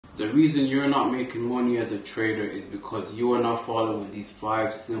The reason you're not making money as a trader is because you are not following these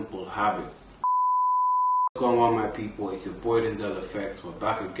 5 simple habits. What's going on, my people? It's your boy Denzel Effects. We're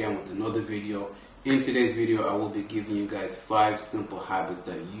back again with another video. In today's video, I will be giving you guys 5 simple habits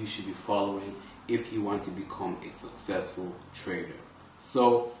that you should be following if you want to become a successful trader.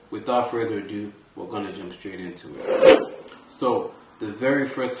 So without further ado, we're going to jump straight into it. So the very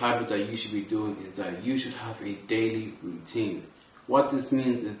first habit that you should be doing is that you should have a daily routine. What this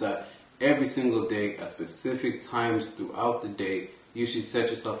means is that every single day at specific times throughout the day, you should set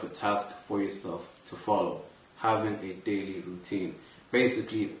yourself a task for yourself to follow, having a daily routine.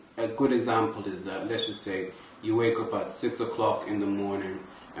 Basically, a good example is that, let's just say you wake up at 6 o'clock in the morning,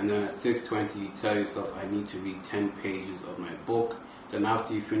 and then at 6:20 you tell yourself, I need to read 10 pages of my book. Then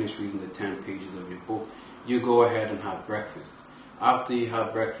after you finish reading the 10 pages of your book, you go ahead and have breakfast. After you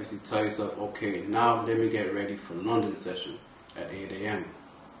have breakfast, you tell yourself, okay, now let me get ready for London session at 8 a.m.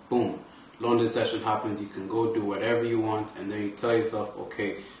 Boom. London session happens, you can go do whatever you want, and then you tell yourself,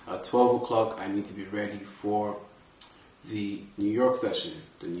 okay, at 12 o'clock I need to be ready for the New York session.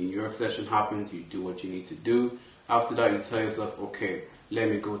 The New York session happens, you do what you need to do. After that, you tell yourself, okay, let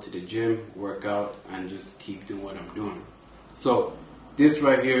me go to the gym, work out, and just keep doing what I'm doing. So this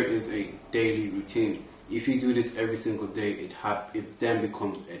right here is a daily routine. If you do this every single day, it then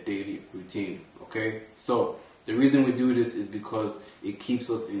becomes a daily routine, okay? So the reason we do this is because it keeps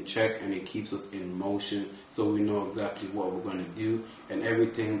us in check and it keeps us in motion, so we know exactly what we're going to do, and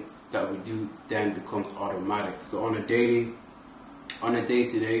everything that we do then becomes automatic. So on a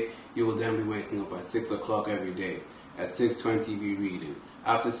day-to-day, you will then be waking up at 6 o'clock every day. At 6:20, be reading.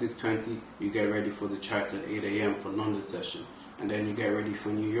 After 6:20, you get ready for the charts at 8 a.m. for London session, and then you get ready for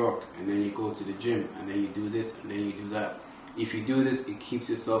New York, and then you go to the gym, and then you do this, and then you do that. If you do this, it keeps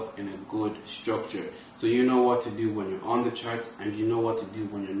yourself in a good structure. So you know what to do when you're on the charts, and you know what to do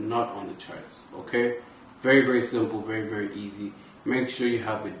when you're not on the charts, okay? Very, very simple, very, very easy. Make sure you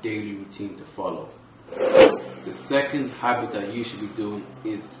have a daily routine to follow. The second habit that you should be doing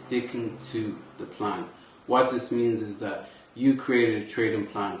is sticking to the plan. What this means is that you created a trading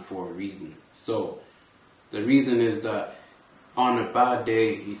plan for a reason. So the reason is that on a bad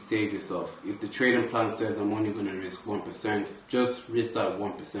day, you save yourself. If the trading plan says I'm only going to risk 1%, just risk that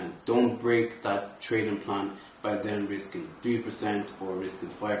 1%. Don't break that trading plan by then risking 3% or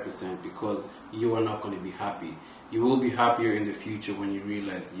risking 5%, because you are not going to be happy. You will be happier in the future when you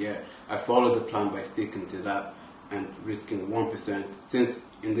realize, yeah, I followed the plan by sticking to that and risking 1%. Since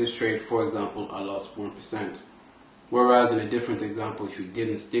in this trade, for example, I lost 1%. Whereas in a different example, if you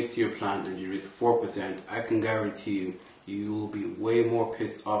didn't stick to your plan and you risk 4%, I can guarantee you, you will be way more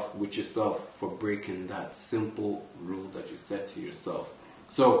pissed off with yourself for breaking that simple rule that you set to yourself.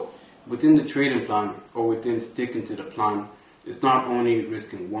 So within the trading plan, or within sticking to the plan, it's not only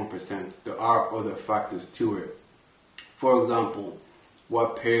risking 1%, there are other factors to it. For example,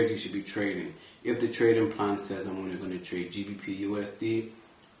 what pairs you should be trading. If the trading plan says I'm only going to trade GBP USD,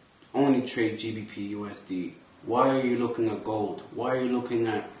 only trade GBP USD. Why are you looking at gold? Why are you looking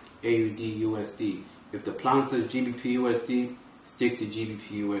at AUD USD? If the plan says GBP USD, stick to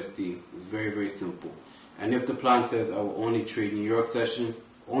GBP USD. It's very, very simple. And if the plan says I will only trade New York session,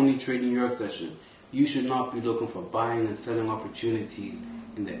 only trade New York session. You should not be looking for buying and selling opportunities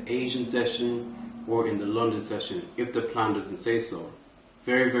in the Asian session or in the London session if the plan doesn't say so.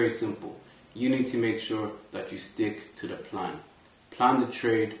 Very, very simple. You need to make sure that you stick to the plan. Plan the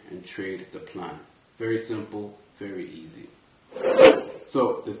trade and trade the plan. Very simple, very easy.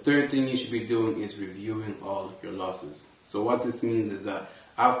 So the third thing you should be doing is reviewing all your losses. So what this means is that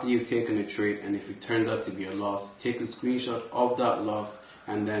after you've taken a trade, and if it turns out to be a loss, take a screenshot of that loss,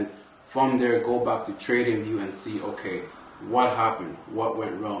 and then from there go back to TradingView and see, okay, what happened, what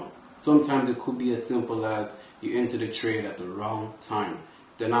went wrong. Sometimes it could be as simple as you entered the trade at the wrong time.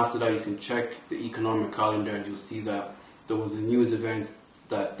 Then after that, you can check the economic calendar and you'll see that there was a news event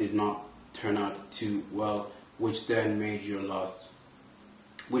that did not turn out too well, which then made your loss,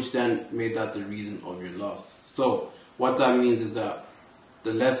 which then made that the reason of your loss. So what that means is that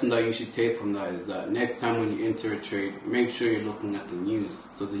the lesson that you should take from that is that next time when you enter a trade, make sure you're looking at the news.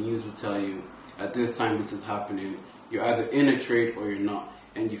 So the news will tell you, at this time this is happening. You're either in a trade or you're not.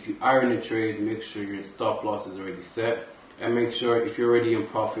 And if you are in a trade, make sure your stop loss is already set. And make sure if you're already in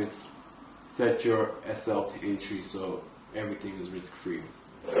profits, set your SL to entry so everything is risk-free.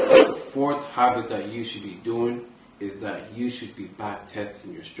 The fourth habit that you should be doing is that you should be back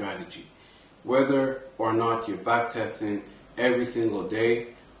testing your strategy. Whether or not you're back testing every single day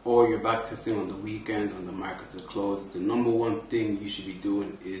or you're back testing on the weekends when the markets are closed, the number one thing you should be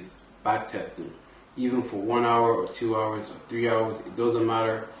doing is back testing. Even for 1 hour or 2 hours or 3 hours, it doesn't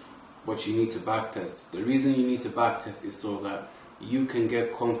matter. but you need to backtest. The reason you need to backtest is so that you can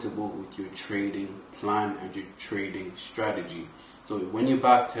get comfortable with your trading plan and your trading strategy. So when you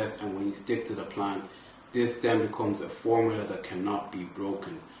backtest and when you stick to the plan, this then becomes a formula that cannot be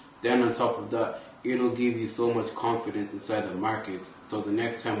broken. Then on top of that, it'll give you so much confidence inside the markets. So the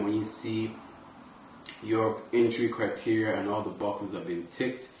next time when you see your entry criteria and all the boxes have been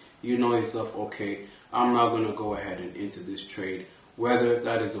ticked, you know yourself, okay, I'm not going to go ahead and enter this trade, whether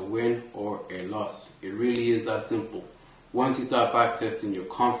that is a win or a loss. It really is that simple. Once you start backtesting, your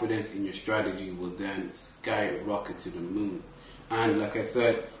confidence in your strategy will then skyrocket to the moon. And like I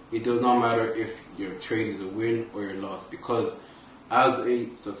said, it does not matter if your trade is a win or a loss, because as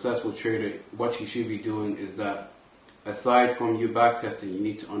a successful trader, what you should be doing is that aside from you backtesting, you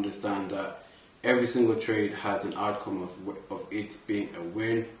need to understand that every single trade has an outcome of it being a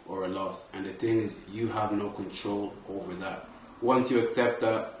win or a loss. And the thing is, you have no control over that. Once you accept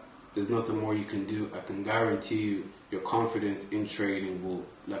that, there's nothing more you can do. I can guarantee you your confidence in trading will,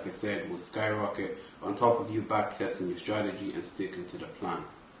 like I said, will skyrocket on top of you backtesting your strategy and sticking to the plan.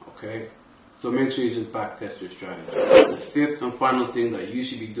 Okay? So make sure you just backtest your strategy. The fifth and final thing that you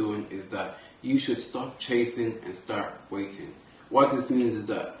should be doing is that you should stop chasing and start waiting. What this means is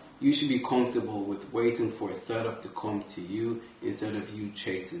that you should be comfortable with waiting for a setup to come to you instead of you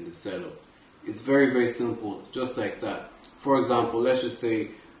chasing the setup. It's very, very simple, just like that. For example, let's just say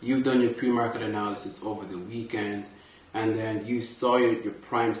you've done your pre-market analysis over the weekend, and then you saw your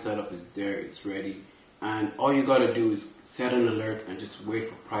prime setup is there, it's ready, and all you got to do is set an alert and just wait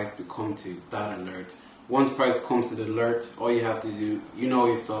for price to come to that alert. Once price comes to the alert, all you have to do, you know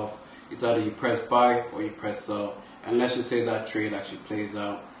yourself, it's either you press buy or you press sell, and let's just say that trade actually plays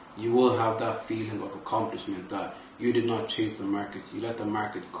out. You will have that feeling of accomplishment that you did not chase the markets, you let the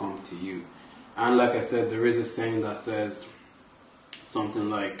market come to you. And like I said, there is a saying that says something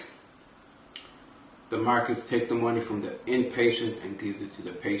like, the markets take the money from the impatient and gives it to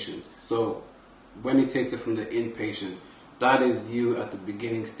the patient. So when it takes it from the impatient, that is you at the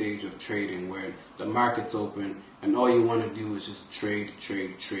beginning stage of trading, where the market's open and all you want to do is just trade,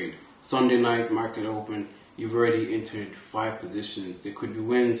 trade, trade. Sunday night, market open, you've already entered 5 positions. There could be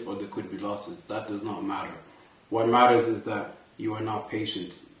wins or there could be losses. That does not matter. What matters is that you are not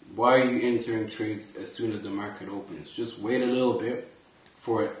patient. Why are you entering trades as soon as the market opens? Just wait a little bit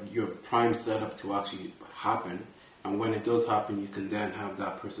for your prime setup to actually happen, and when it does happen, you can then have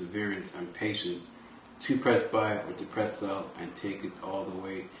that perseverance and patience to press buy or to press sell and take it all the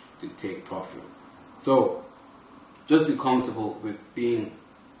way to take profit. So just be comfortable with being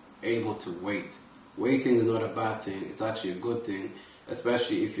able to wait. Waiting is not a bad thing, it's actually a good thing,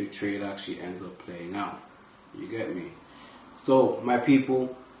 especially if your trade actually ends up playing out. You get me? So my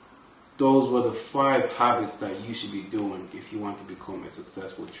people, those were the 5 habits that you should be doing if you want to become a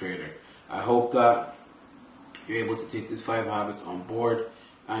successful trader. I hope that you're able to take these 5 habits on board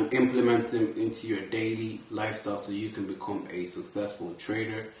and implement them into your daily lifestyle so you can become a successful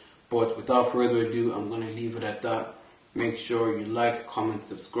trader. But without further ado, I'm going to leave it at that. Make sure you like, comment,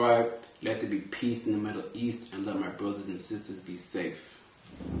 subscribe. Let there be peace in the Middle East, and let my brothers and sisters be safe.